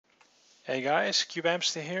Hey guys,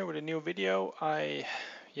 Cubehamster here with a new video. I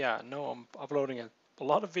know I'm uploading a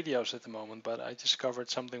lot of videos at the moment, but I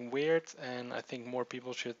discovered something weird and I think more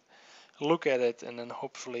people should look at it and then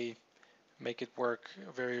hopefully make it work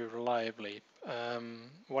very reliably.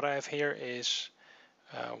 What I have here is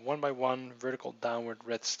 1x1 vertical downward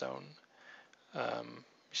redstone. You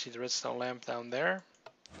see the redstone lamp down there?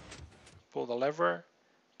 Pull the lever,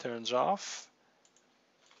 turns off,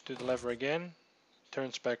 do the lever again,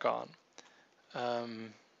 turns back on.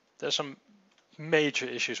 There's some major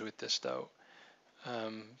issues with this though.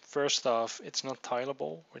 First off, it's not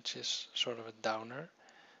tileable, which is sort of a downer.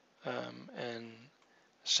 And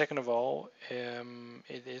second of all,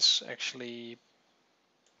 it is actually,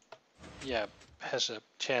 has a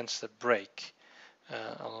chance to break.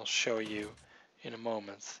 I'll show you in a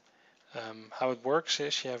moment. How it works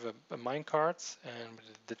is you have a minecart and with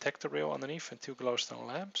a detector rail underneath and two glowstone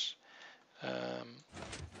lamps.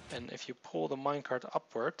 And if you pull the minecart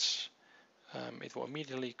upwards, it will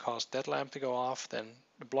immediately cause that lamp to go off, then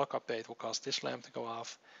the block update will cause this lamp to go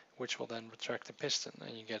off, which will then retract the piston,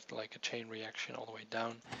 and you get like a chain reaction all the way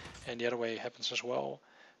down. And the other way happens as well.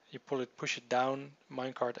 You push it down,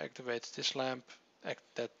 minecart activates this lamp,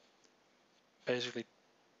 that basically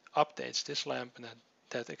updates this lamp, and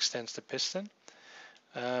that extends the piston.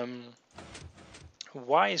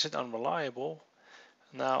 Why is it unreliable?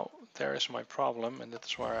 Now, there is my problem, and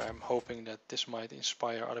that's why I'm hoping that this might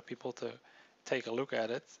inspire other people to take a look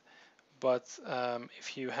at it. But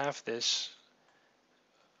if you have this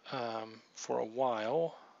for a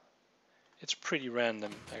while, it's pretty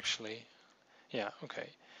random actually. Yeah, okay.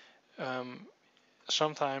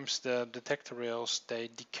 Sometimes the detector rails, they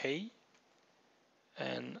decay,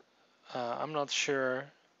 and I'm not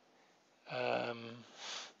sure.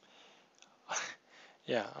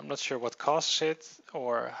 I'm not sure what causes it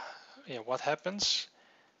or what happens.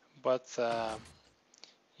 But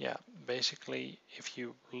basically, if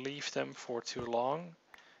you leave them for too long,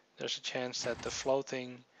 there's a chance that the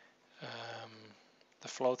floating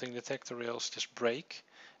detector rails just break.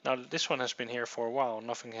 Now this one has been here for a while,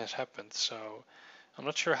 nothing has happened, so I'm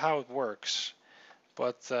not sure how it works,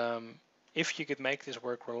 but if you could make this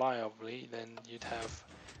work reliably, then you'd have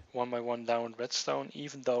 1x1 downward redstone,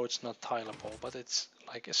 even though it's not tileable, but it's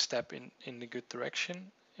like a step in the good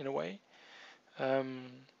direction in a way.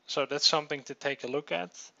 So that's something to take a look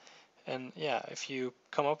at. And yeah, if you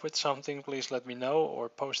come up with something, please let me know or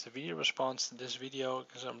post a video response to this video,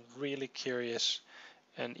 because I'm really curious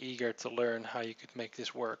and eager to learn how you could make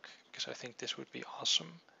this work, because I think this would be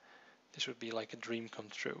awesome. This would be like a dream come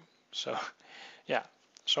true. So yeah,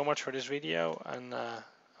 so much for this video, and I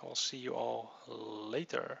will see you all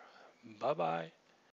later. Bye bye.